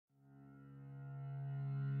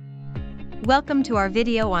Welcome to our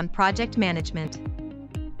video on project management.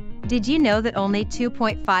 Did you know that only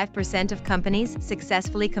 2.5% of companies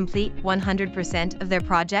successfully complete 100% of their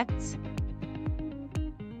projects?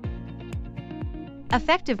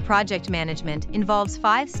 Effective project management involves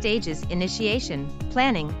 5 stages: initiation,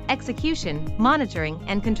 planning, execution, monitoring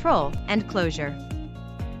and control, and closure.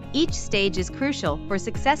 Each stage is crucial for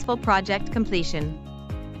successful project completion.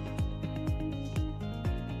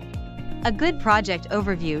 A good project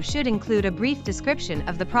overview should include a brief description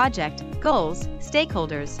of the project, goals,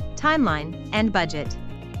 stakeholders, timeline, and budget.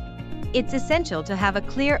 It's essential to have a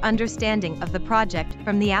clear understanding of the project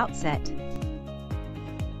from the outset.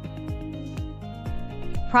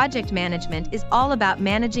 Project management is all about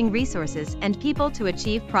managing resources and people to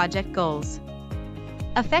achieve project goals.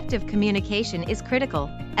 Effective communication is critical,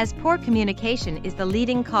 as poor communication is the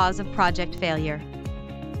leading cause of project failure.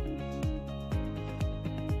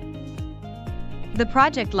 The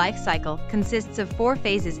project life cycle consists of 4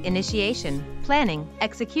 phases: initiation, planning,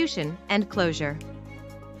 execution, and closure.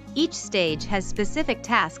 Each stage has specific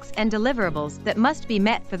tasks and deliverables that must be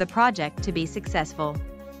met for the project to be successful.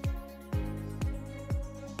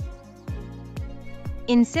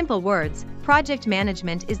 In simple words, project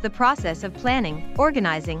management is the process of planning,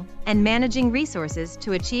 organizing, and managing resources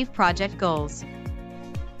to achieve project goals.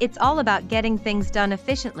 It's all about getting things done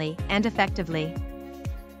efficiently and effectively.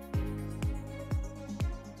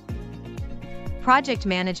 Project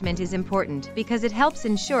management is important because it helps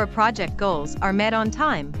ensure project goals are met on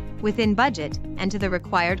time, within budget, and to the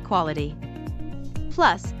required quality.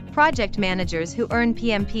 Plus, project managers who earn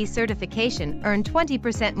PMP certification earn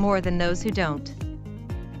 20% more than those who don't.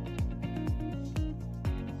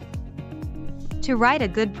 To write a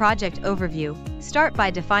good project overview, start by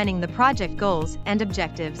defining the project goals and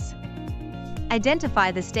objectives. Identify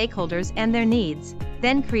the stakeholders and their needs,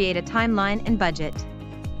 then create a timeline and budget.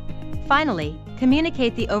 Finally,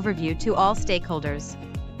 communicate the overview to all stakeholders.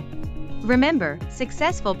 Remember,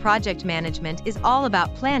 successful project management is all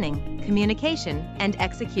about planning, communication, and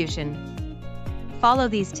execution. Follow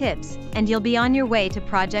these tips, and you'll be on your way to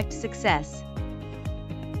project success.